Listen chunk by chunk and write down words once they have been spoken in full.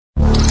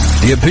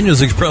The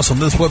opinions expressed on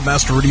this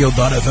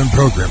WebmasterRadio.fm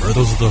program are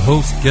those of the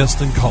host,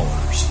 guests, and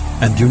callers,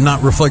 and do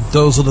not reflect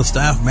those of the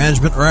staff,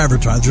 management, or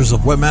advertisers of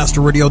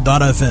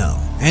WebmasterRadio.fm.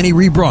 Any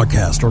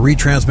rebroadcast or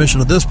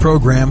retransmission of this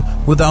program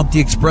without the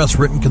express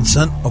written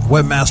consent of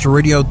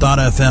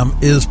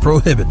WebmasterRadio.fm is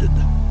prohibited.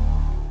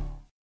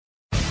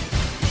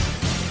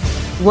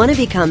 Want to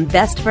become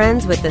best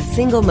friends with the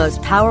single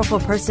most powerful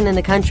person in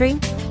the country?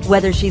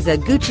 Whether she's a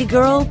Gucci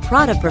girl,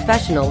 Prada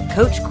professional,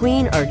 Coach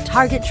queen, or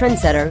Target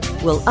trendsetter,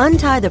 we'll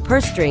untie the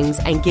purse strings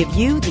and give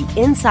you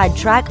the inside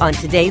track on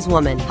today's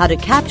woman. How to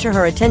capture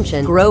her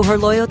attention, grow her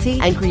loyalty,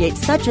 and create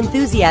such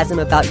enthusiasm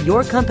about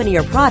your company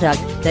or product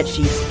that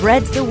she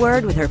spreads the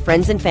word with her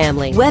friends and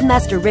family.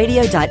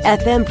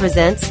 WebmasterRadio.fm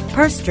presents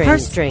Purse Strings.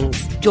 Purse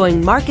Strings.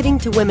 Join Marketing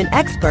to Women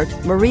expert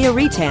Maria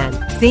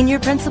Retan, Senior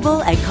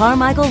Principal at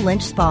Carmichael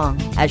Lynch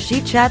Spong, as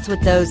she chats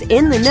with those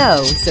in the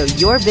know so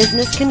your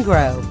business can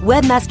grow.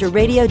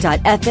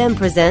 WebmasterRadio.fm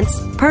presents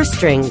Purse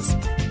Strings.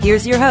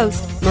 Here's your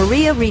host,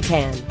 Maria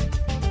Retan.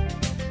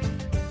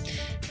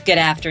 Good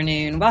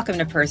afternoon. Welcome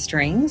to Purse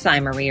Strings.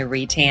 I'm Maria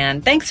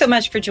Retan. Thanks so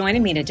much for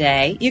joining me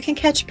today. You can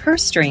catch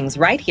Purse Strings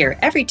right here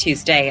every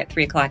Tuesday at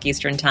 3 o'clock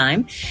Eastern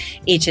Time.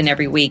 Each and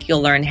every week,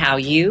 you'll learn how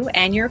you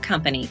and your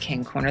company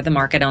can corner the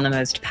market on the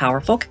most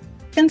powerful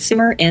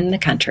consumer in the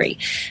country.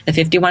 The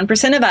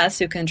 51% of us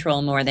who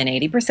control more than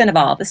 80% of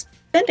all the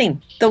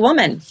spending, the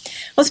woman.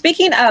 Well,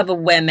 speaking of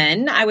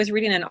women, I was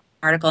reading an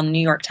article in the New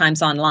York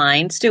Times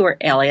Online. Stuart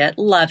Elliott,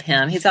 love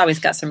him. He's always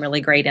got some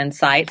really great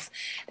insights.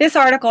 This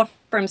article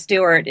from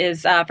Stuart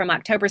is from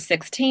October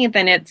 16th,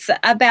 and it's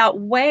about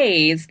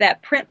ways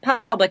that print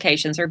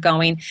publications are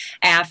going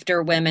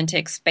after women to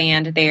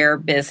expand their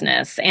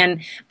business.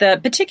 And the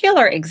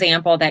particular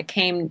example that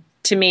came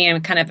to me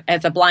and kind of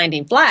as a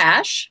blinding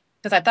flash,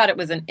 because I thought it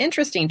was an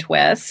interesting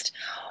twist,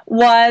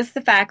 was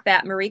the fact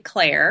that Marie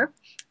Claire,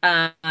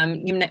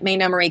 you may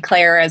know Marie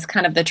Claire as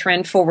kind of the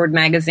Trend Forward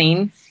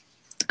magazine,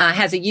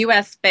 has a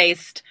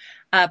U.S.-based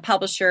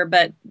publisher,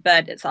 but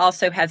it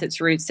also has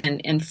its roots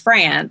in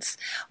France.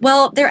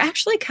 Well, they're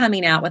actually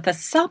coming out with a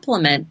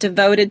supplement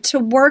devoted to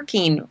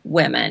working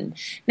women.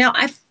 Now,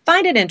 I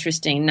find it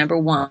interesting, number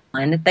one,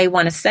 that they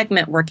want to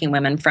segment working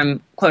women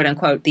from, quote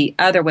unquote, the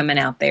other women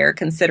out there,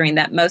 considering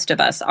that most of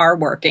us are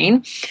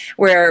working,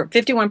 where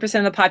 51%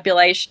 of the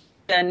population,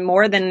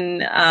 more than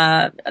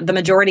the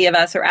majority of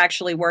us, are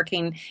actually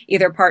working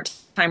either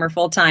part-time or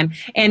full-time.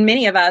 And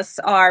many of us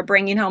are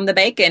bringing home the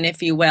bacon,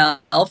 if you will,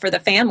 for the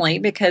family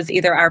because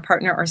either our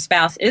partner or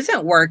spouse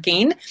isn't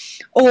working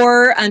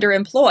or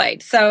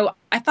underemployed. So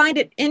I find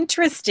it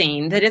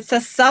interesting that it's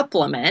a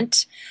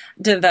supplement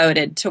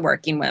devoted to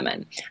working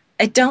women.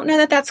 I don't know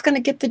that that's going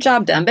to get the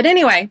job done. But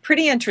anyway,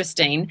 pretty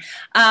interesting.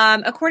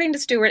 According to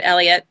Stuart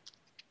Elliott,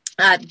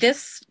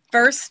 this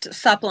first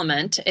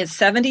supplement is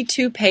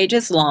 72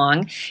 pages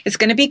long. It's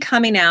going to be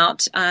coming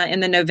out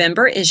in the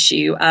November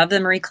issue of the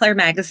Marie Claire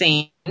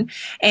magazine,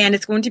 and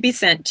it's going to be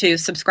sent to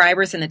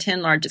subscribers in the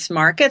 10 largest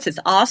markets. It's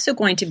also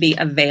going to be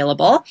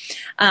available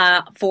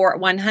for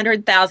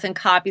 100,000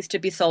 copies to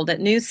be sold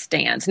at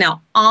newsstands.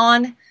 Now,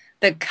 on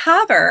the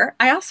cover,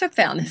 I also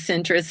found this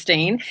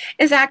interesting,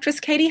 is actress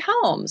Katie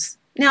Holmes.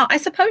 Now, I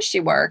suppose she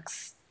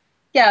works.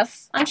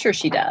 Yes, I'm sure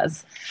she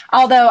does.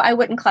 Although I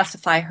wouldn't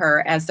classify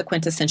her as the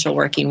quintessential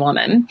working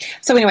woman.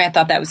 So anyway, I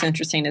thought that was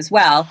interesting as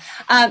well.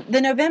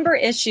 The November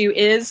issue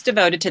is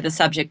devoted to the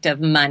subject of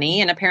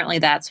money, and apparently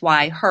that's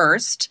why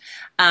Hearst,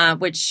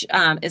 which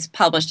is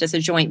published as a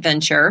joint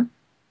venture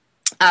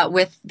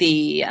with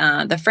the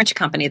French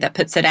company that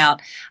puts it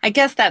out. I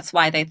guess that's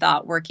why they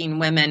thought working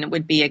women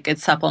would be a good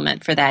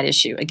supplement for that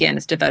issue. Again,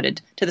 it's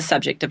devoted to the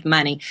subject of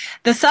money.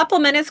 The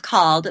supplement is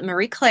called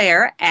Marie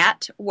Claire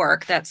at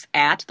Work. That's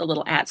at, the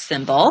little at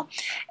symbol.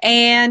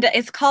 And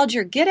it's called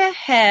Your Get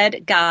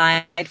Ahead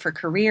Guide for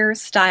Career,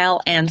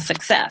 Style, and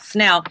Success.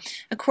 Now,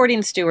 according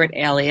to Stuart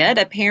Elliott,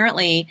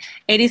 apparently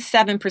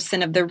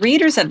 87% of the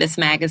readers of this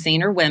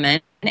magazine are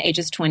women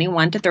ages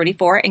 21 to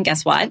 34, and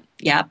guess what?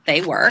 Yep,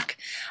 they work.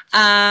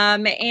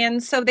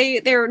 And so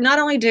they're not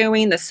only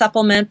doing the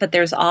supplement, but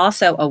there's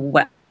also a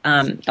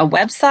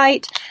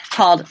website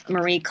called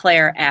Marie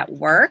Claire at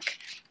Work.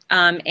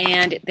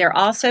 And they're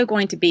also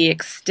going to be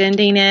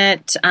extending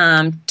it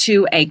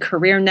to a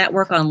career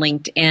network on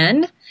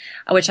LinkedIn,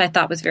 which I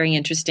thought was very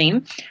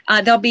interesting.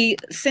 They'll be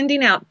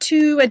sending out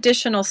 2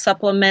 additional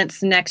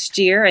supplements next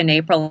year in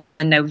April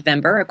and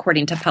November,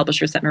 according to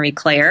publishers at Marie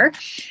Claire.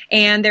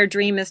 And their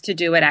dream is to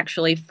do it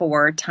actually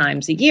 4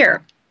 times a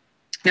year.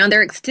 Now,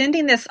 they're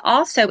extending this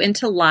also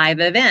into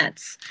live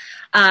events.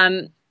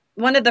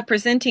 One of the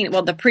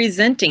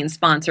presenting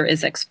sponsor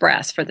is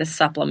Express for this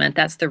supplement.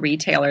 That's the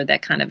retailer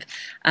that kind of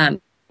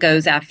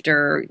goes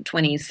after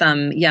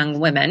 20-some young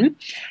women.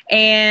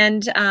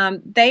 And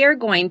they are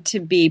going to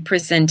be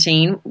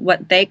presenting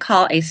what they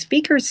call a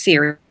speaker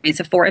series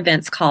of 4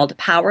 events called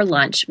Power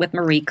Lunch with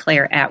Marie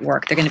Claire at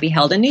Work. They're going to be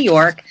held in New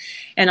York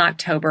in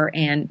October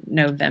and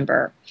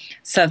November.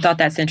 So I thought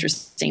that's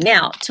interesting.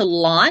 Now, to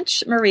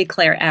launch Marie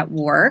Claire at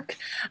Work,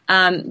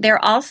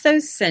 they're also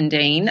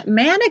sending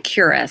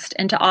manicurists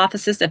into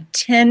offices of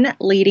 10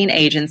 leading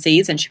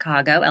agencies in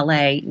Chicago,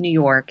 LA, New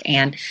York,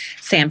 and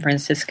San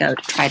Francisco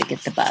to try to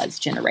get the buzz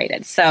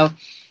generated. So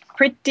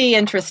pretty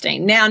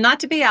interesting. Now,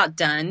 not to be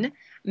outdone,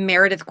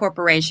 Meredith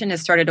Corporation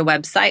has started a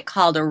website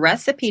called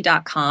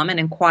arecipe.com and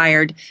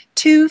acquired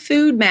 2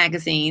 food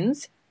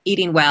magazines,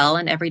 Eating Well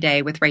and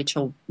Everyday with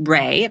Rachel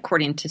Ray,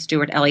 according to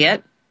Stuart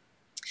Elliott.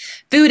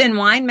 Food and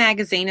Wine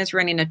magazine is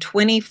running a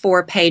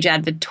 24-page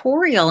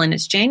advertorial in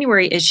its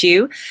January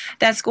issue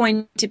that's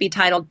going to be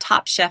titled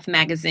Top Chef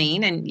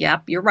Magazine. And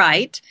yep, you're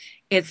right.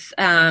 It's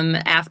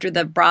after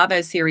the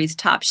Bravo series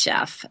Top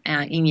Chef.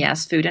 And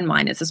yes, Food and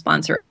Wine is a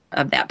sponsor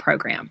of that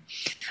program.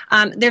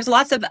 There's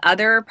lots of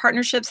other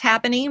partnerships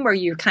happening where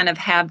you kind of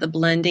have the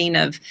blending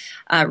of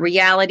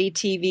reality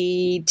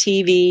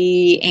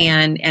TV,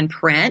 and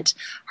print.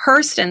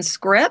 Hearst and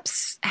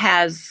Scripps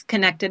has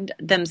connected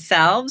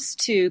themselves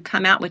to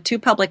come out with 2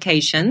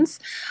 publications,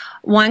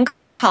 one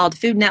called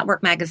Food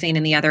Network Magazine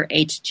and the other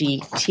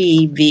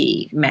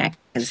HGTV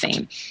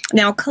Magazine.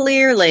 Now,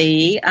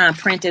 clearly,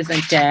 print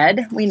isn't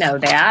dead. We know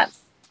that.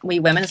 We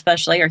women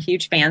especially are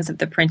huge fans of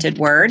the printed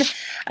word,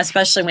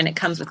 especially when it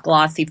comes with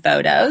glossy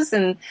photos.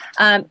 And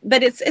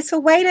but it's a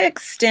way to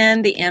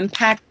extend the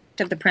impact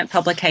of the print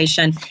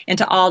publication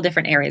into all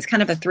different areas,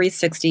 kind of a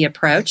 360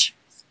 approach.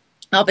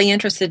 I'll be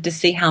interested to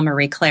see how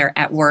Marie Claire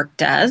at Work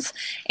does.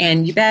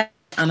 And you bet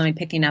I'm going to be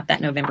picking up that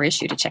November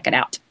issue to check it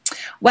out.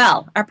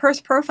 Well, our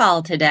first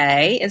profile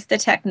today is the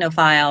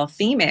technophile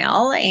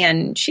female,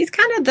 and she's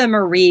kind of the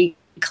Marie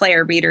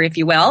Claire reader, if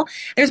you will.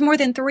 There's more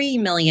than 3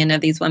 million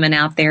of these women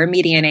out there,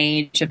 median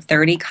age of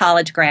 30,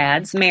 college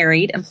grads,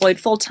 married, employed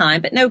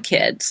full-time, but no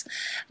kids.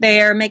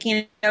 They're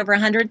making over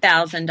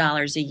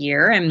 $100,000 a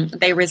year, and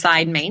they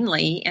reside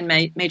mainly in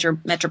major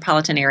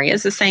metropolitan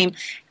areas, the same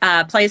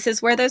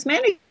places where those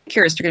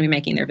manicurists are going to be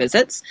making their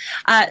visits.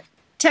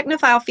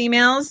 Technophile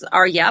females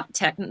are,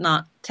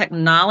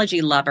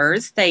 technology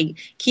lovers. They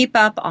keep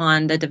up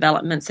on the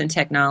developments in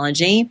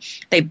technology.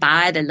 They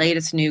buy the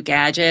latest new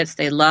gadgets.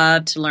 They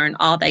love to learn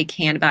all they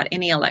can about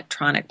any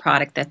electronic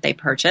product that they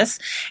purchase.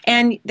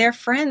 And their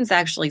friends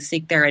actually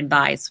seek their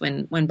advice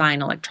when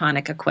buying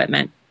electronic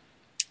equipment.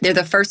 They're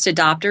the first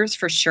adopters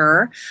for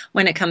sure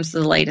when it comes to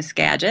the latest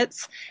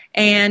gadgets.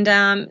 And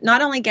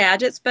not only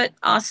gadgets, but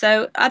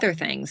also other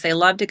things. They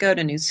love to go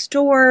to new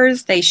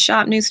stores. They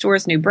shop new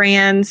stores, new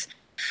brands.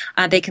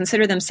 They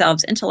consider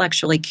themselves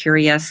intellectually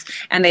curious,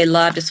 and they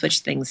love to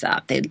switch things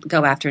up. They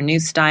go after new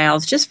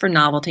styles just for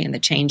novelty and the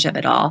change of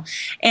it all.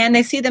 And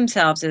they see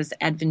themselves as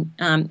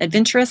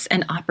adventurous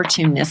and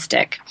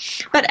opportunistic,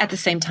 but at the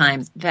same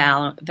time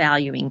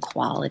valuing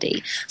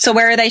quality. So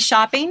where are they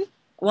shopping?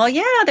 Well,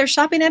 yeah, they're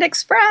shopping at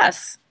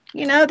Express.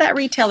 You know, that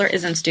retailer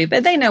isn't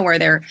stupid. They know where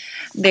their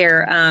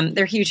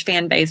huge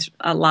fan base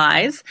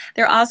lies.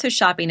 They're also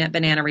shopping at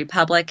Banana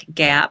Republic,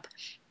 Gap,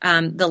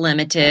 The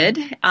Limited.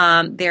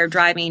 They're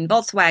driving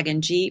Volkswagen,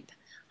 Jeep,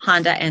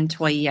 Honda, and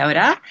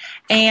Toyota.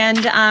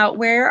 And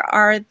where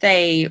are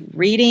they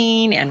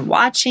reading and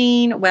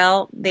watching?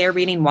 Well, they're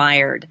reading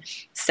Wired,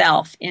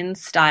 Self,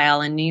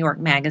 InStyle, and New York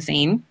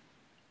Magazine.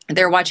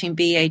 They're watching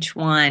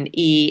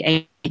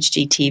VH1,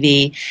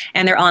 HGTV,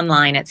 and they're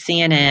online at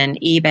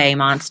CNN, eBay,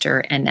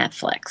 Monster, and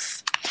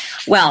Netflix.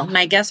 Well,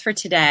 my guest for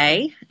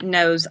today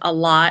knows a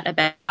lot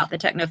about the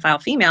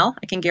technophile female.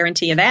 I can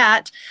guarantee you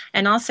that.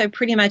 And also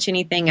pretty much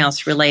anything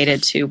else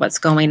related to what's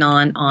going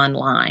on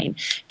online.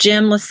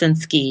 Jim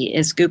Lesinski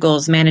is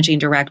Google's managing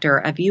director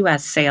of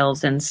U.S.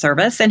 sales and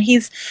service. And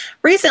he's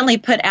recently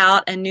put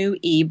out a new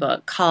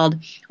ebook called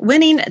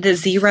Winning the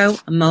Zero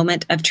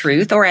Moment of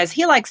Truth, or as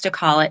he likes to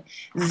call it,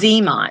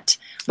 ZMOT.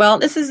 Well,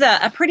 this is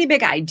a pretty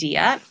big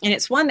idea, and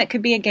it's one that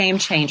could be a game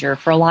changer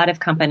for a lot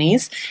of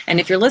companies. And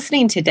if you're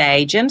listening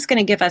today, Jim's going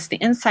to give us the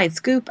inside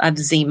scoop of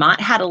ZMOT,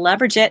 how to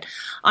leverage it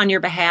on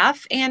your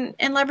behalf and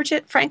leverage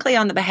it, frankly,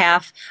 on the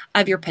behalf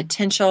of your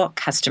potential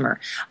customer.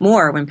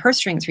 More when Purse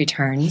Strings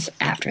returns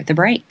after the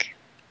break.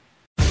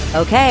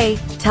 Okay,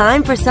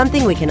 time for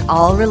something we can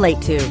all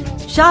relate to.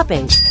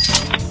 Shopping.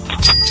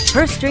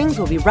 Purse Strings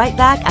will be right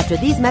back after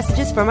these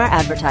messages from our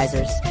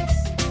advertisers.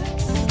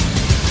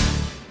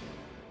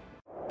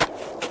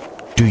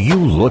 Do you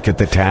look at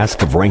the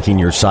task of ranking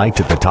your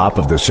site at the top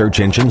of the search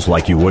engines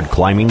like you would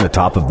climbing the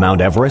top of Mount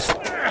Everest?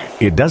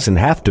 It doesn't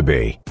have to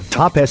be.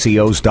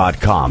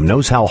 TopSEOs.com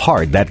knows how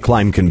hard that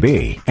climb can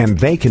be, and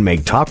they can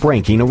make top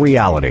ranking a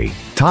reality.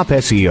 Top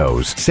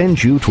SEOs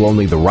sends you to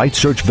only the right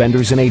search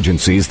vendors and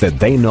agencies that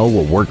they know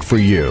will work for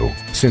you.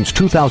 Since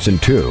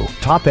 2002,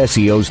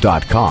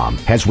 TopSEOs.com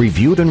has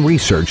reviewed and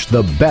researched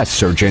the best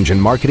search engine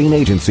marketing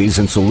agencies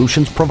and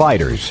solutions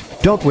providers.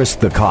 Don't risk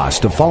the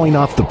cost of falling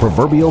off the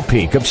proverbial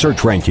peak of search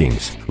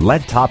rankings.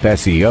 Let Top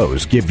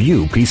SEOs give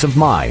you peace of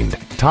mind.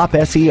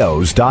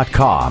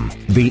 TopSEOs.com,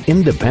 the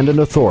independent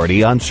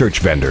authority on search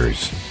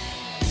vendors.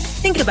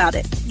 Think about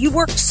it. You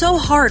work so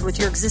hard with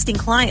your existing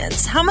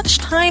clients. How much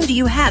time do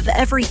you have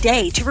every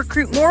day to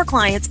recruit more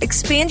clients,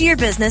 expand your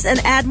business,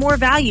 and add more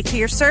value to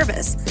your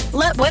service?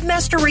 Let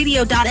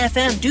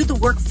WebmasterRadio.fm do the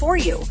work for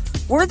you.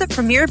 We're the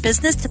premier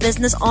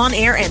business-to-business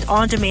on-air and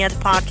on-demand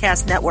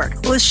podcast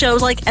network with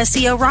shows like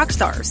SEO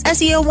Rockstars,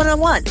 SEO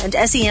 101, and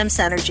SEM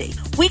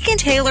Synergy. We can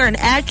tailor an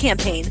ad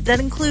campaign that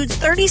includes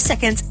 30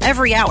 seconds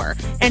every hour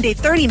and a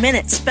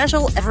 30-minute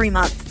special every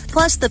month.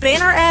 Plus the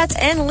banner ads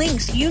and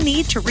links you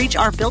need to reach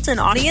our built-in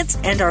audience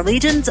and our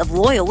legions of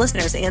loyal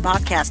listeners and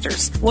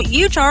podcasters. What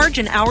you charge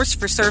in hours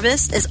for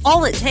service is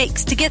all it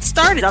takes to get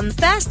started on the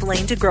fast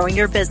lane to growing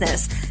your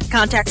business.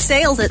 Contact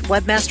sales at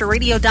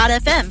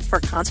webmasterradio.fm for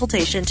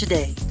consultation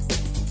today.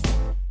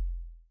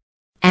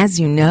 As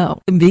you know,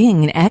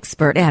 being an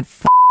expert at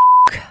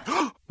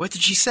What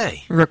did she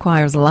say?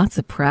 requires lots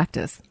of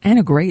practice and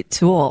a great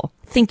tool.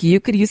 Think you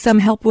could use some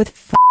help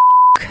with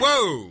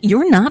Whoa!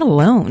 You're not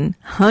alone.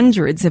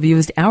 Hundreds have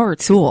used our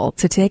tool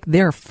to take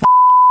their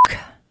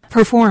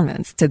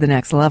performance to the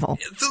next level.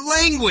 The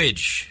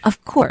language!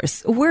 Of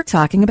course, we're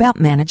talking about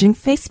managing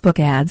Facebook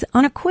ads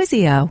on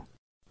Acquisio.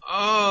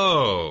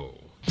 Oh.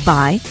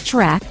 Buy,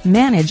 track,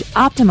 manage,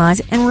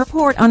 optimize, and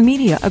report on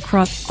media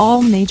across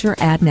all major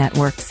ad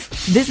networks.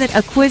 Visit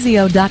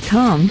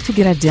Acquisio.com to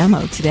get a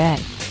demo today.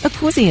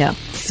 Acquisio.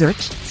 Search,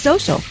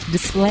 social,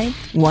 display,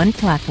 one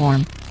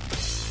platform.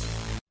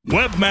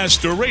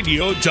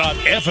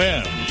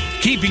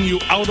 WebmasterRadio.fm, keeping you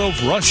out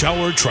of rush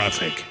hour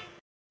traffic.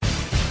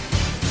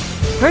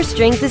 Purse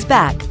Strings is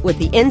back with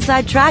the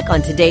inside track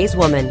on today's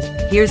woman.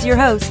 Here's your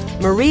host,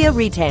 Maria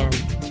Retan.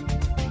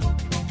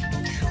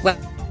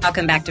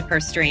 Welcome back to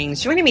Purse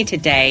Strings. Joining me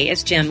today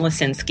is Jim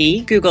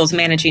Lisinski, Google's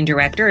Managing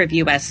Director of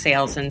U.S.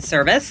 Sales and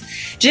Service.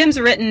 Jim's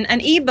written an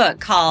ebook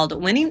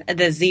called Winning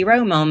the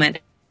Zero Moment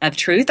of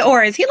Truth,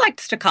 or as he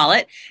likes to call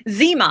it,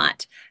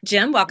 ZMOT.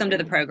 Jim, welcome to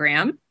the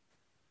program.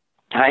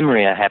 Hi,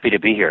 Maria. Happy to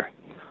be here.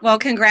 Well,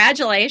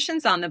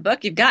 congratulations on the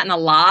book. You've gotten a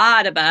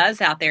lot of buzz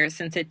out there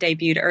since it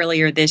debuted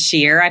earlier this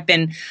year. I've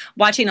been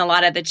watching a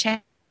lot of the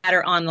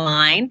chatter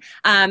online,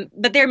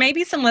 but there may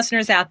be some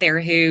listeners out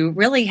there who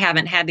really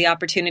haven't had the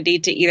opportunity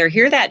to either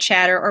hear that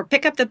chatter or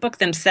pick up the book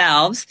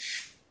themselves.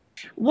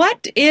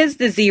 What is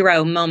the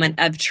zero moment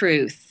of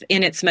truth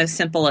in its most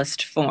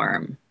simplest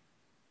form?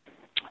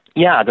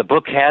 Yeah, the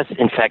book has,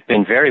 in fact,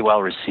 been very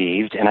well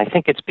received, and I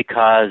think it's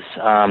because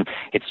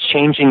it's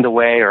changing the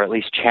way, or at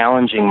least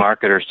challenging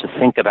marketers to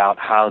think about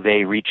how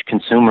they reach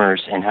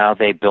consumers and how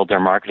they build their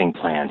marketing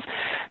plans.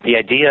 The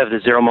idea of the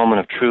zero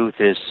moment of truth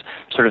is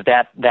sort of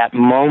that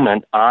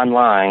moment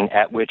online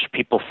at which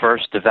people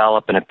first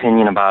develop an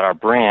opinion about our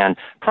brand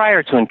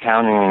prior to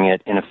encountering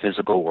it in a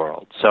physical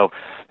world. So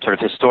sort of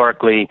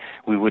historically,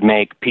 we would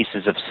make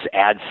pieces of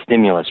ad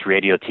stimulus,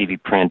 radio, TV,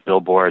 print,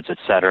 billboards,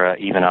 etc.,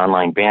 even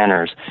online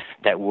banners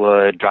that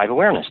would drive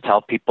awareness,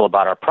 tell people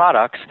about our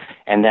products,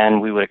 and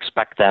then we would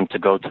expect them to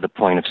go to the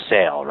point of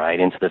sale, right,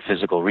 into the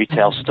physical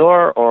retail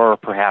store or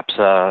perhaps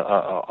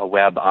a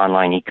web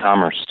online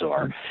e-commerce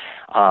store.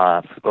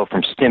 Go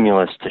from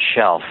stimulus to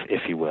shelf,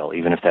 if you will,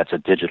 even if that's a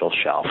digital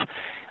shelf.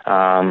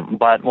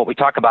 But what we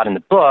talk about in the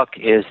book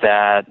is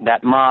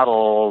that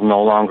model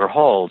no longer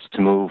holds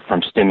to move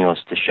from stimulus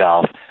to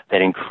shelf,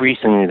 that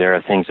increasingly there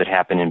are things that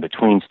happen in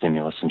between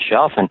stimulus and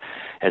shelf, and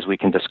as we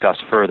can discuss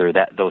further,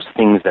 that those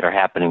things that are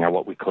happening are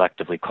what we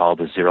collectively call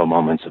the zero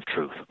moments of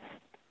truth.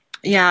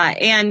 Yeah,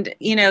 and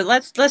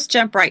let's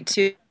jump right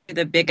to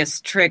the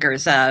biggest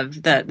triggers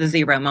of the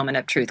zero moment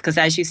of truth, because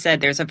as you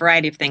said, there's a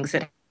variety of things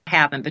that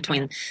happen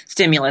between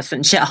stimulus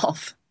and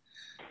shelf.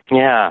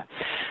 Yeah.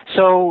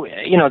 So,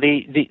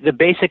 the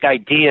basic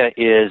idea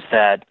is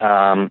that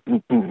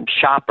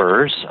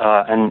shoppers,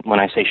 and when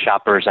I say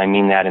shoppers, I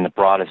mean that in the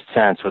broadest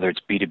sense, whether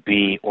it's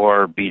B2B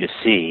or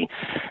B2C,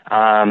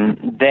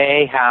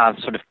 they have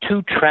sort of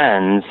two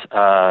trends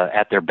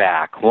at their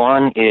back.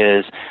 One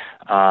is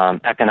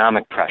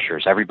economic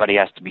pressures. Everybody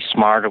has to be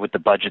smarter with the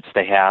budgets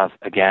they have.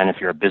 Again,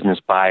 if you're a business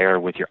buyer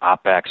with your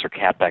OPEX or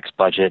CAPEX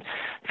budget,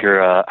 if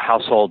you're a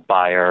household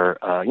buyer,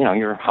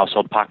 your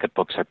household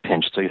pocketbooks are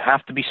pinched. So you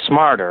have to be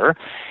smarter.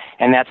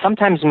 And that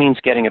sometimes means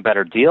getting a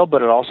better deal,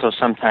 but it also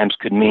sometimes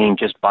could mean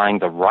just buying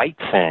the right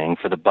thing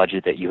for the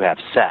budget that you have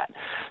set.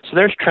 So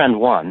there's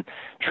trend one.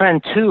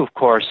 Trend two, of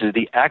course, is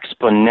the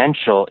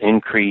exponential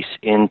increase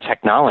in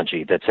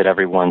technology that's at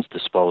everyone's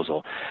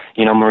disposal.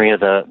 Maria,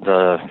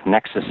 the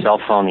Nexus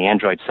cell phone, the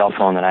Android cell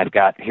phone that I've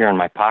got here in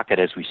my pocket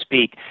as we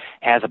speak,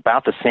 has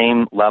about the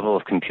same level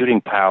of computing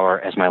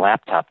power as my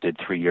laptop did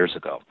 3 years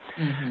ago.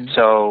 Mm-hmm.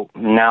 So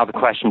now the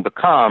question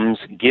becomes,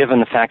 given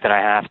the fact that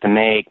I have to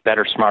make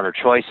better, smarter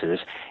choices,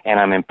 and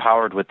I'm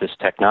empowered with this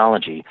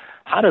technology,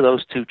 how do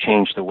those two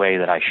change the way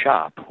that I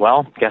shop?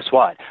 Well, guess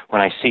what?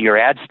 When I see your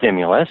ad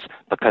stimulus,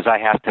 because I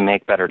have to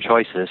make better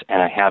choices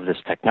and I have this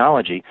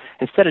technology,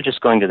 instead of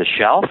just going to the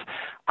shelf,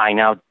 I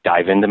now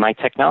dive into my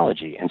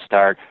technology and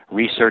start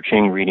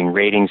researching, reading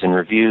ratings and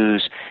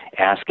reviews,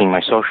 asking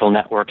my social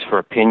networks for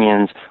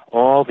opinions.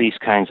 All these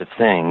kinds of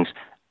things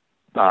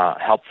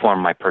help form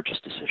my purchase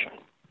decision.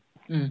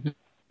 Mm-hmm.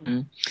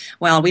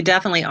 Well, we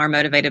definitely are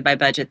motivated by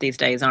budget these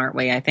days, aren't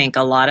we? I think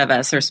a lot of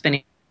us are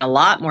spending a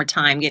lot more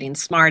time getting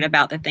smart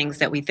about the things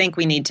that we think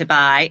we need to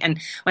buy. And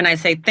when I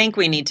say think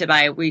we need to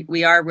buy,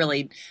 we are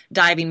really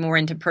diving more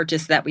into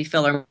purchase that we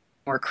feel are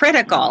more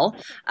critical.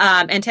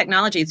 And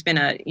technology has been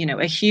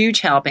a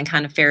huge help in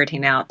kind of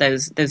ferreting out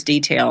those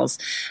details.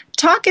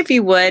 Talk, if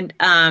you would,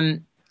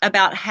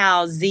 about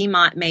how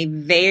ZMOT may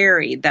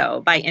vary,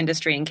 though, by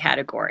industry and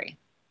category.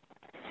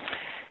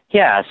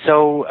 Yeah,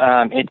 so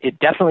it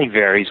definitely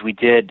varies. We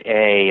did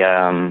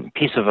a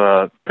piece of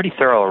a pretty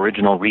thorough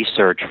original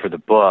research for the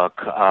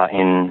book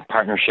in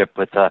partnership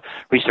with a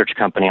research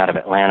company out of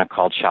Atlanta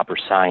called Shopper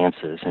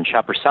Sciences. And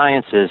Shopper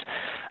Sciences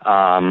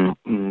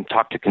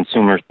talked to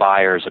consumers,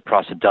 buyers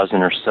across a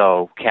dozen or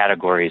so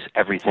categories,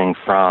 everything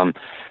from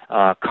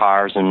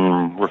cars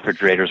and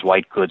refrigerators,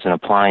 white goods and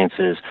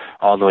appliances,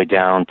 all the way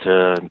down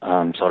to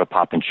soda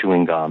pop and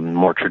chewing gum,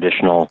 more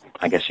traditional,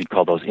 I guess you'd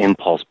call those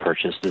impulse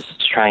purchases,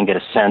 to try and get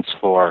a sense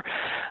for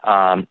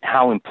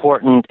how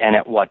important and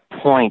at what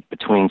point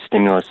between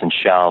stimulus and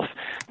shelf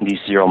these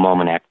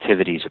zero-moment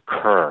activities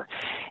occur.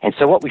 And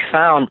so what we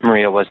found,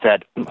 Maria, was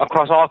that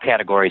across all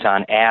categories,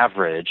 on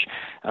average,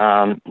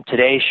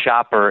 today's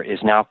shopper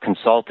is now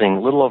consulting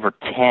a little over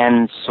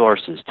 10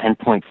 sources,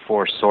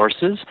 10.4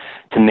 sources,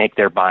 to make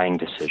their buying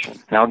decision.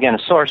 Now, again, a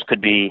source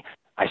could be,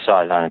 I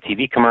saw it on a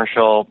TV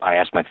commercial, I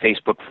asked my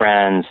Facebook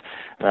friends,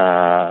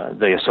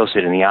 the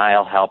associate in the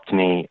aisle helped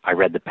me, I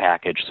read the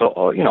package, so,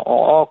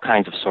 all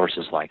kinds of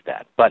sources like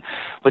that. But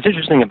what's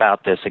interesting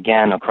about this,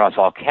 again, across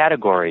all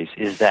categories,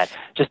 is that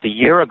just a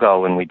year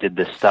ago when we did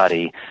this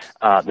study,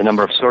 the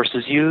number of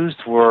sources used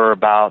were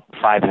about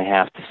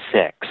 5.5 to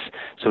 6.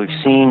 So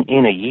we've seen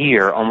in a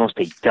year almost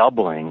a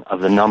doubling of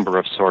the number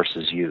of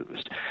sources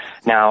used.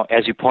 Now,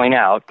 as you point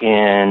out,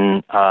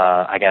 in,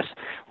 I guess,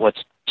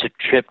 what's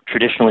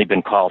traditionally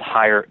been called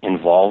higher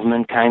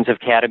involvement kinds of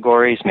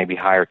categories, maybe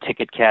higher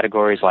ticket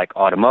categories like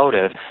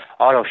automotive,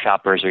 auto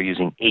shoppers are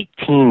using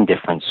 18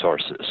 different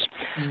sources.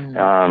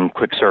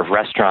 Quick serve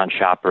restaurant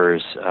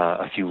shoppers,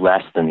 a few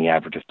less than the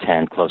average of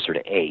 10, closer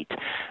to 8.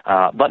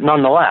 But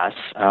nonetheless,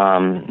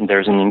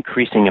 there's an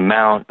increasing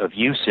amount of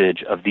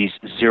usage of these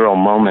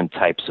zero-moment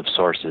types of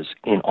sources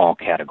in all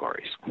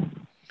categories.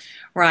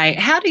 Right.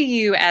 How do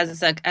you,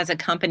 as a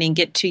company,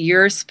 get to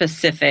your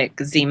specific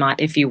ZMOT,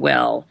 if you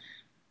will?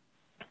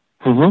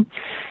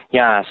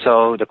 Yeah,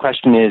 so the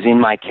question is, in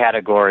my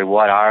category,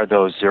 what are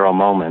those zero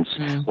moments?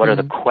 What are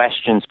the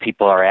questions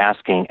people are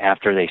asking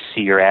after they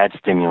see your ad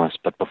stimulus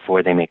but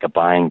before they make a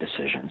buying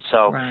decision?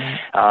 So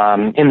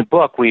in the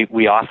book,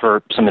 we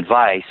offer some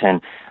advice,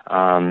 and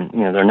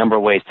there are a number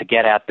of ways to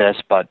get at this,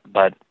 but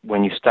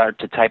when you start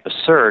to type a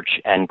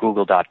search and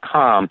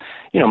Google.com,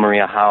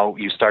 Maria, how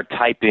you start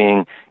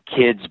typing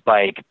kids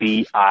bike,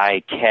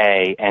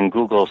 B-I-K, and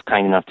Google's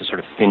kind enough to sort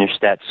of finish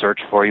that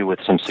search for you with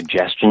some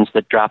suggestions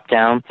that drop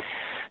down.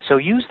 So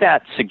use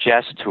that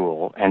suggest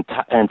tool and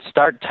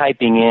start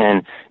typing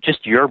in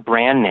just your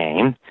brand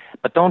name,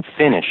 but don't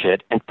finish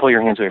it and pull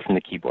your hands away from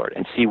the keyboard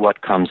and see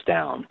what comes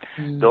down.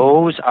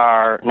 Those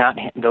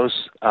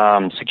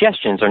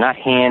suggestions are not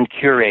hand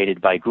curated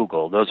by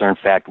Google. Those are in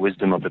fact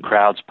wisdom of the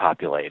crowds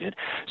populated.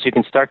 So you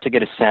can start to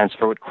get a sense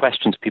for what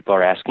questions people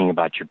are asking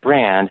about your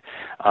brand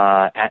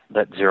at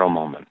that zero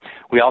moment.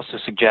 We also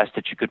suggest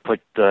that you could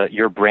put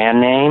your brand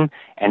name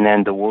and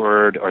then the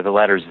word or the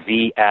letters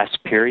VS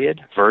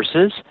period,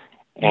 versus,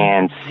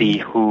 and see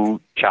who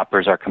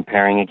shoppers are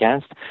comparing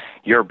against.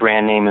 Your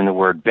brand name and the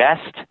word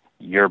best,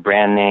 your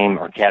brand name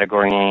or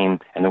category name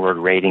and the word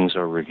ratings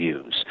or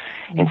reviews,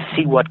 and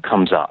see what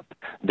comes up.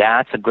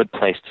 That's a good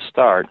place to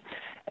start.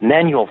 And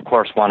then you'll, of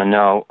course, want to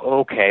know,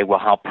 okay, well,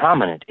 how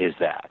prominent is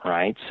that,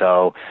 right?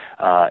 So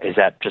is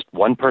that just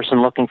one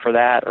person looking for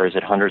that, or is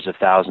it hundreds of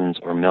thousands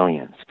or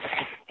millions?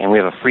 And we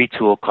have a free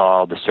tool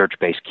called the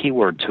Search-Based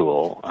Keyword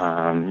Tool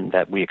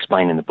that we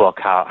explain in the book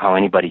how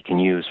anybody can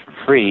use for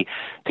free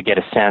to get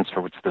a sense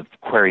for what's the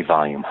query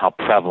volume, how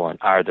prevalent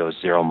are those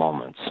zero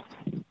moments.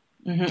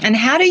 And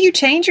how do you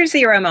change your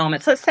zero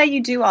moments? Let's say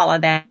you do all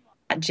of that,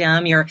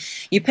 Jim.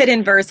 You put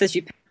in versus,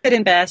 you put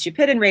in best, you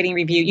put in rating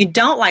review. You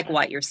don't like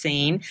what you're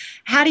seeing.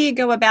 How do you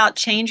go about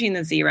changing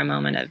the zero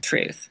moment of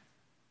truth?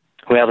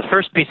 Well, the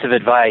first piece of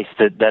advice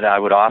that I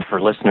would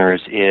offer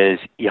listeners is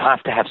you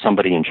have to have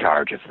somebody in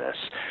charge of this.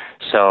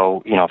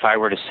 So, if I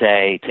were to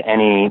say to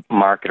any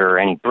marketer or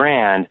any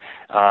brand,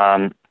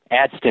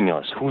 ad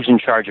stimulus, who's in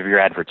charge of your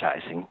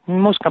advertising?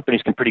 Most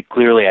companies can pretty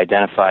clearly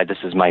identify this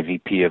is my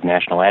VP of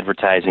National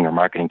Advertising or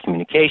Marketing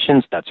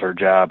Communications. That's her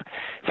job.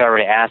 If I were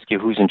to ask you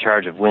who's in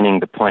charge of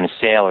winning the point of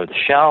sale or the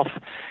shelf,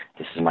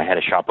 this is my head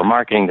of shopper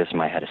marketing, this is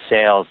my head of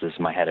sales, this is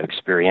my head of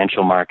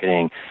experiential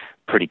marketing.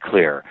 Pretty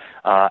clear.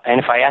 And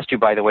if I asked you,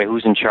 by the way,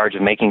 who's in charge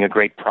of making a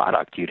great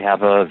product, you'd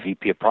have a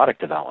VP of product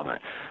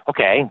development.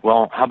 Okay,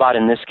 well, how about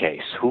in this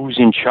case? Who's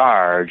in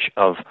charge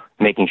of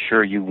making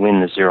sure you win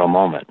the zero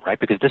moment, right?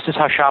 Because this is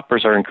how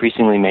shoppers are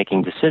increasingly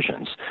making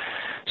decisions.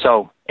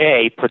 So,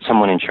 A, put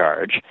someone in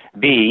charge.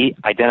 B,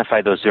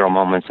 identify those zero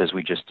moments as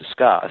we just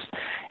discussed.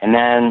 And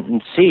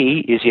then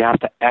C is you have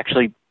to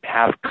actually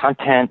have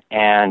content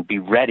and be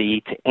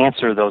ready to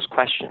answer those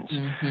questions.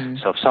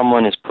 So if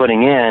someone is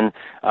putting in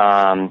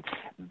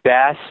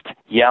best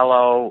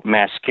yellow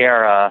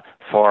mascara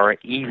for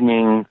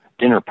evening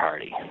dinner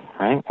party,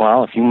 right?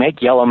 Well, if you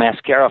make yellow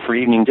mascara for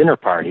evening dinner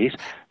parties,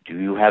 do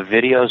you have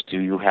videos? Do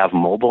you have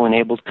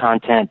mobile-enabled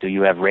content? Do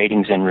you have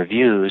ratings and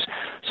reviews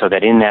so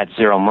that in that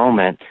zero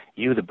moment,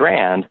 you, the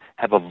brand,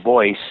 have a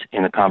voice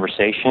in the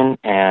conversation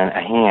and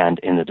a hand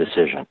in the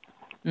decision?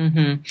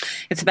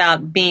 It's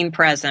about being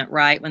present,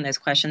 right, when those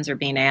questions are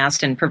being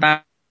asked and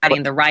providing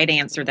the right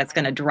answer that's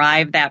going to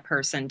drive that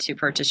person to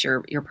purchase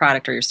your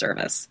product or your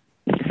service.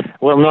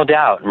 Well, no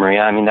doubt,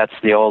 Maria. I mean, that's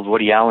the old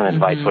Woody Allen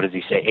advice. What does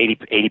he say?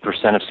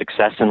 80% of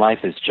success in life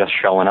is just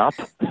showing up.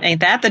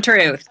 Ain't that the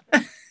truth?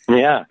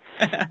 Yeah.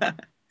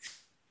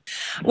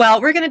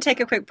 Well, we're going to take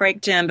a quick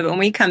break, Jim, but when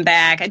we come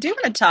back, I do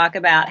want to talk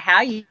about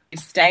how you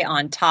stay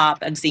on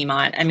top of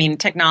Zmont. I mean,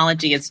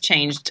 technology has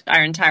changed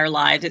our entire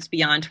lives. It's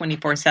beyond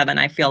 24/7,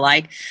 I feel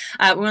like.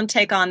 We're going to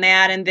take on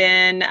that and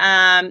then,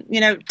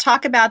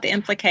 talk about the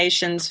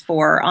implications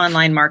for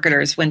online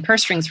marketers when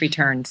Purse Strings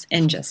returns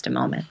in just a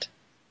moment.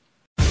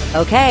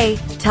 Okay,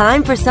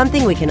 time for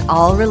something we can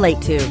all relate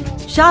to.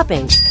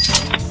 Shopping.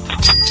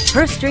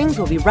 Purse Strings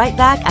will be right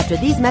back after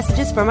these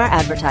messages from our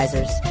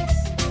advertisers.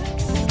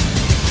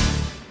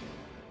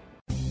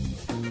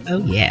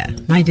 Oh yeah,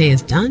 my day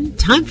is done.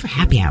 Time for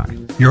happy hour.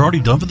 You're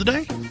already done for the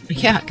day?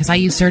 Yeah, because I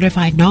use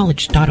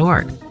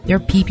CertifiedKnowledge.org. Their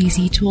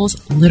PPC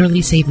tools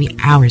literally save me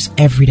hours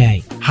every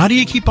day. How do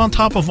you keep on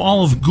top of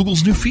all of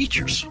Google's new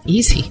features?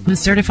 Easy. With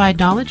Certified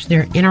Knowledge,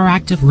 their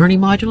interactive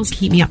learning modules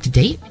keep me up to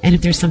date. And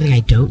if there's something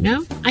I don't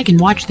know, I can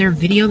watch their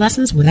video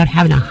lessons without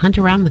having to hunt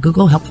around the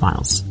Google Help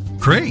files.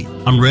 Great.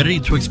 I'm ready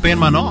to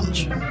expand my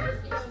knowledge.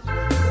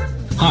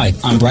 Hi,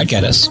 I'm Brad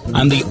Geddes.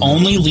 I'm the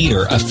only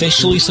leader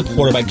officially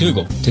supported by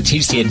Google to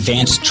teach the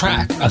advanced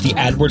track of the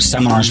AdWords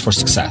Seminars for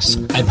Success.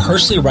 I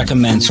personally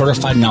recommend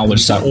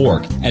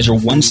CertifiedKnowledge.org as your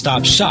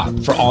one-stop shop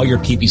for all your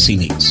PPC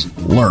needs.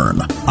 Learn,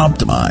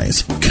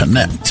 optimize,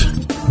 connect.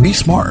 Be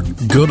smart.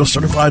 Go to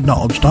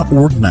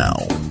CertifiedKnowledge.org now.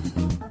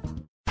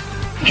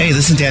 Hey,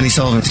 this is Danny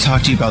Sullivan to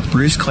talk to you about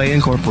Bruce Clay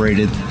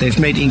Incorporated. They've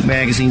made Inc.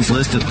 magazine's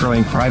list of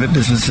growing private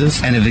businesses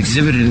and have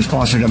exhibited and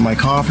sponsored at my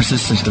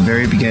conferences since the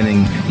very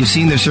beginning. You've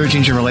seen their search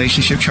engine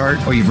relationship chart,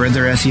 or you've read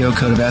their SEO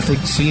code of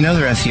ethics, so you know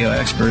they're SEO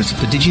experts.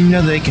 But did you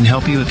know they can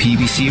help you with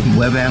PPC,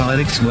 web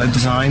analytics, web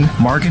design,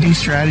 marketing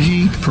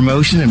strategy,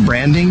 promotion, and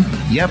branding?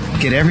 Yep,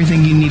 get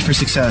everything you need for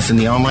success in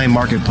the online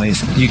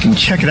marketplace. You can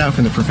check it out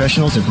from the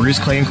professionals at Bruce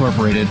Clay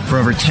Incorporated. For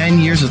over 10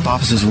 years with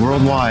offices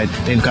worldwide,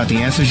 they've got the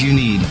answers you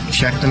need.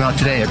 Check them out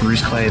today at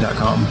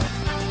bruceclay.com.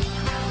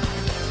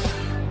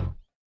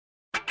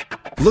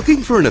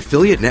 Looking for an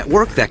affiliate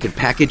network that can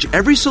package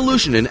every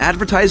solution an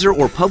advertiser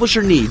or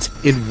publisher needs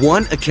in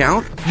one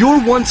account? Your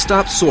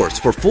one-stop source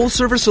for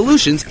full-service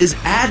solutions is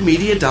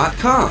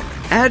AdMedia.com.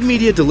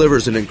 AdMedia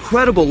delivers an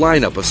incredible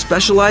lineup of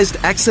specialized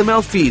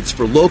XML feeds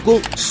for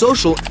local,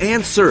 social,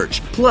 and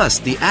search, plus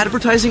the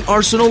advertising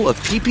arsenal of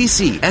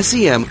PPC,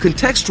 SEM,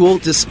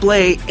 contextual,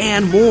 display,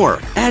 and more.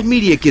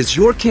 AdMedia gives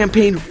your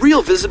campaign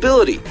real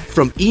visibility,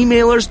 from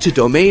emailers to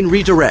domain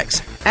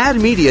redirects.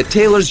 AdMedia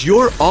tailors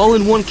your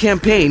all-in-one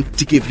campaign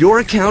to give your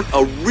account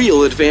a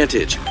real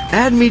advantage.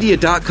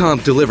 AdMedia.com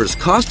delivers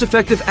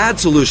cost-effective ad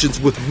solutions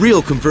with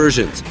real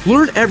conversions.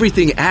 Learn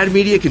everything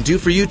AdMedia can do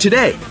for you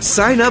today.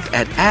 Sign up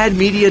at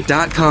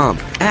AdMedia.com.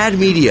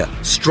 AdMedia.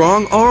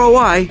 Strong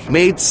ROI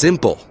made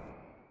simple.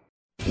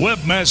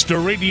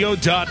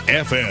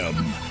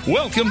 WebmasterRadio.fm.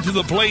 Welcome to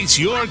the place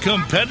your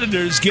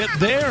competitors get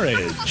their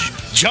edge.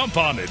 Jump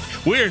on it.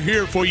 We're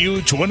here for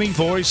you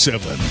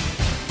 24/7.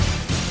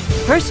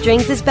 Purse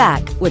Strings is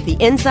back with the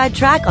inside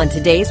track on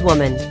today's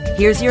woman.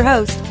 Here's your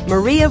host,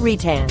 Maria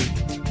Retan.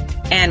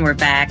 And we're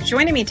back.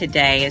 Joining me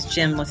today is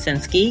Jim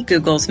Lesinski,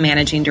 Google's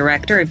Managing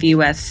Director of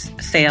U.S.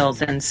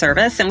 Sales and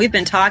Service. And we've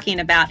been talking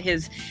about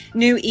his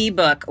new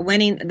ebook,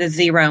 Winning the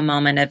Zero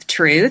Moment of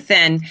Truth.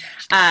 And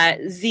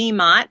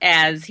Zmont,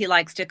 as he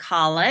likes to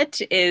call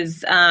it,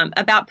 is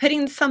about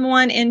putting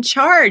someone in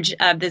charge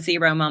of the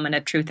zero moment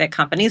of truth at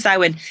companies. I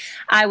would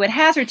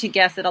hazard to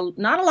guess that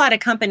not a lot of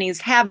companies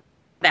have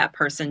that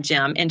person,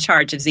 Jim, in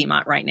charge of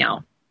Zmont right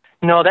now.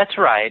 No, that's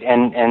right,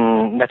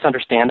 and that's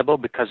understandable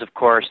because, of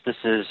course, this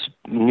is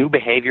new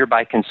behavior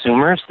by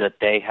consumers that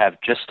they have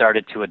just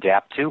started to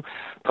adapt to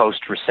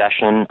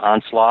post-recession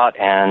onslaught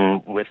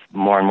and with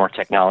more and more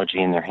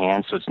technology in their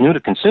hands. So it's new to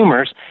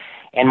consumers,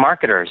 and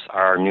marketers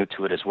are new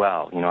to it as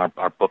well. You know,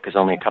 our book is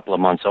only a couple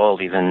of months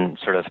old, even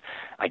sort of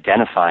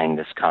identifying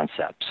this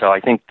concept. So I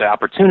think the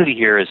opportunity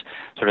here is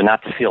sort of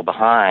not to feel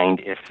behind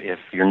if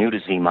you're new to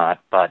Zmont,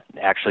 but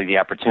actually the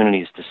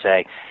opportunity is to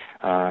say,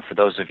 for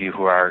those of you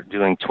who are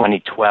doing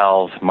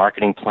 2012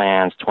 marketing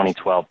plans,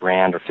 2012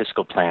 brand or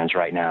fiscal plans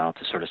right now,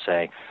 to sort of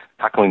say,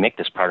 how can we make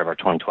this part of our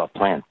 2012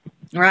 plan?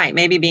 Right.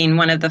 Maybe being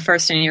one of the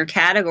first in your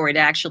category to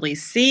actually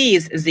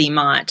seize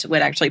Zmont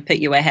would actually put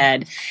you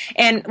ahead.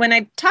 And when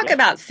I talk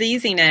about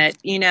seizing it,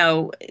 you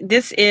know,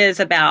 this is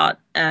about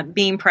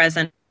being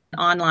present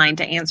online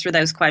to answer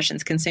those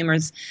questions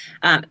consumers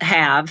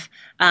have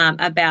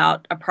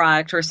about a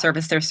product or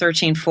service they're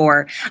searching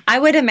for. I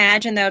would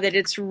imagine, though, that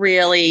it's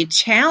really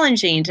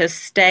challenging to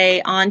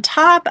stay on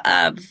top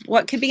of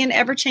what could be an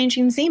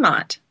ever-changing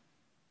Zmont.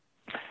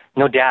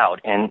 No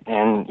doubt.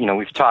 And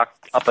we've talked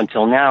up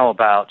until now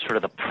about sort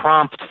of the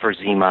prompt for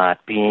Zmont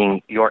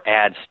being your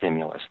ad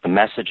stimulus, the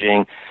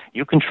messaging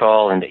you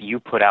control and that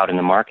you put out in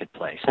the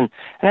marketplace. And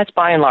that's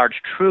by and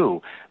large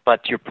true.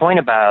 But to your point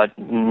about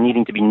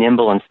needing to be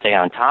nimble and stay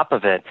on top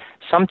of it,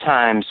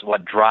 sometimes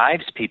what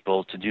drives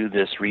people to do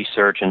this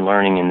research and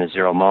learning in the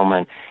zero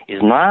moment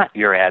is not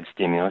your ad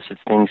stimulus, it's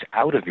things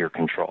out of your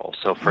control.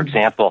 So, for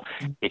example,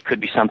 it could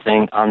be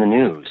something on the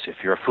news. If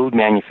you're a food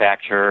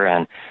manufacturer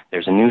and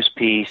there's a news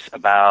piece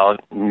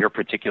about your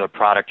particular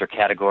product or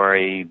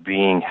category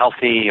being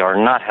healthy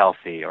or not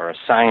healthy, or a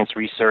science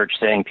research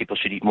saying people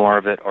should eat more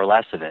of it or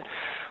less of it,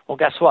 well,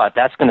 guess what?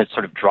 That's going to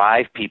sort of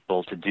drive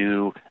people to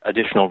do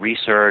additional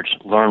research,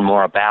 learn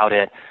more about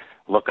it,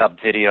 look up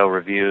video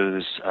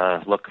reviews,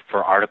 look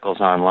for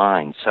articles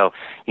online. So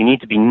you need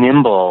to be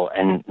nimble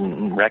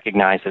and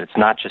recognize that it's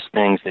not just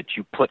things that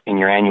you put in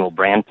your annual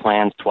brand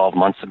plans 12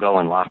 months ago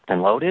and locked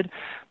and loaded,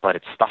 but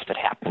it's stuff that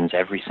happens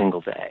every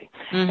single day.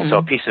 Mm-hmm. And so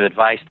a piece of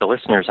advice to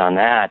listeners on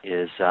that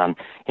is,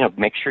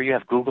 make sure you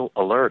have Google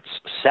Alerts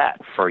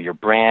set for your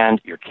brand,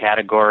 your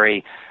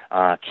category,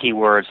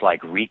 keywords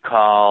like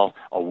recall,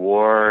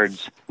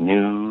 awards,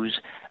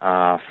 news,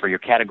 for your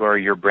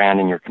category, your brand,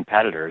 and your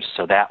competitors.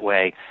 So that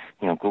way,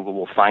 Google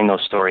will find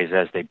those stories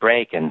as they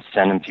break and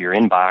send them to your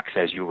inbox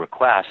as you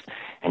request,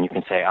 and you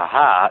can say,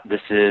 aha,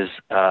 this is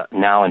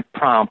now a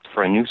prompt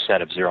for a new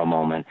set of zero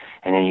moment,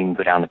 and then you can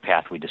go down the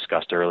path we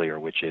discussed earlier,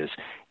 which is,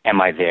 am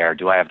I there?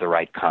 Do I have the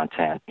right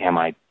content? Am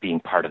I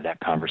being part of that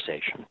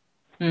conversation?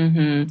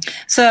 Mm-hmm.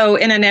 So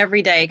in an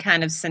everyday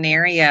kind of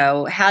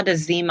scenario, how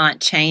does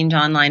Zmont change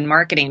online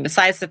marketing,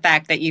 besides the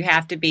fact that you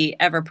have to be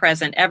ever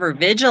present, ever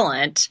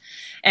vigilant,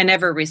 and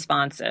ever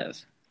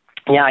responsive?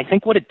 Yeah, I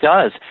think what it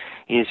does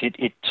is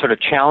it sort of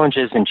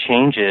challenges and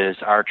changes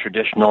our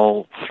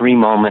traditional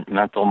three-moment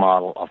mental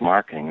model of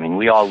marketing. I mean,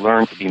 we all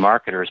learn to be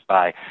marketers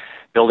by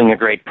building a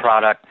great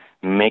product,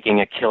 making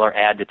a killer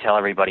ad to tell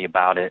everybody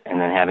about it, and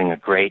then having a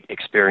great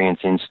experience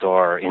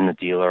in-store, in the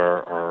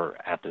dealer, or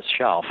at the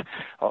shelf,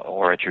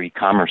 or at your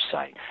e-commerce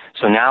site.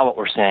 So now what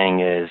we're saying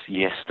is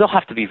you still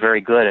have to be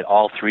very good at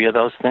all three of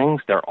those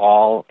things. They're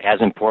all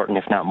as important,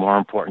 if not more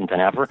important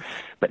than ever.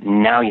 But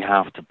now you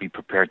have to be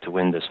prepared to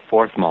win this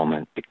fourth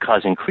moment,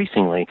 because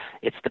increasingly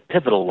it's the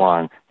pivotal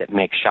one that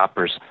makes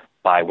shoppers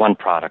buy one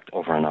product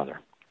over another.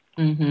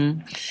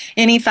 Mm-hmm.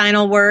 Any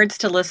final words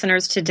to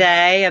listeners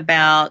today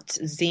about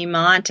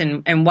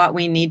Zmont and what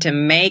we need to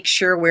make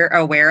sure we're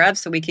aware of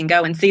so we can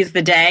go and seize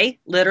the day,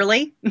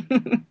 literally?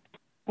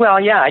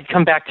 Well, yeah, I'd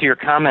come back to your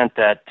comment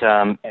that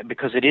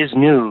because it is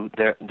new,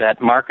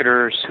 that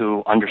marketers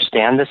who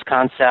understand this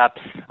concept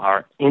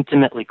are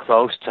intimately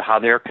close to how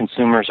their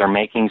consumers are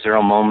making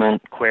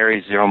zero-moment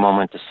queries,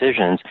 zero-moment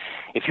decisions.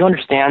 If you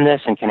understand this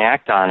and can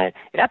act on it,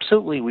 it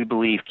absolutely, we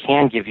believe,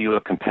 can give you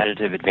a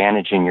competitive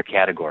advantage in your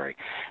category.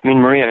 I mean,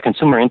 Maria,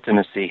 consumer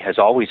intimacy has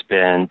always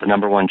been the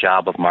number one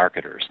job of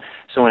marketers.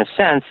 So in a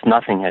sense,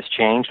 nothing has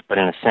changed, but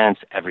in a sense,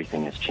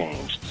 everything has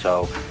changed.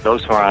 So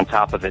those who are on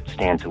top of it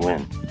stand to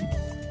win.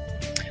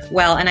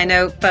 Well, and I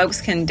know folks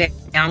can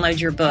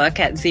download your book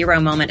at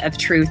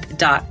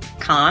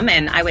zeromomentoftruth.com,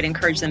 and I would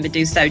encourage them to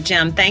do so.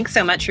 Jim, thanks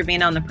so much for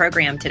being on the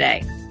program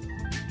today.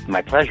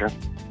 My pleasure.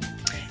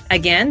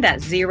 Again,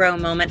 that's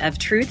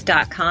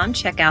zeromomentoftruth.com.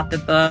 Check out the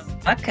book.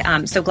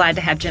 I'm so glad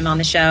to have Jim on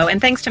the show.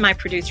 And thanks to my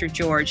producer,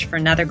 George, for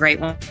another great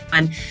one.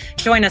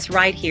 Join us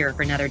right here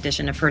for another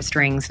edition of First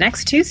Rings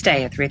next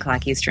Tuesday at 3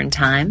 o'clock Eastern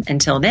Time.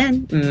 Until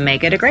then,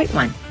 make it a great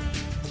one.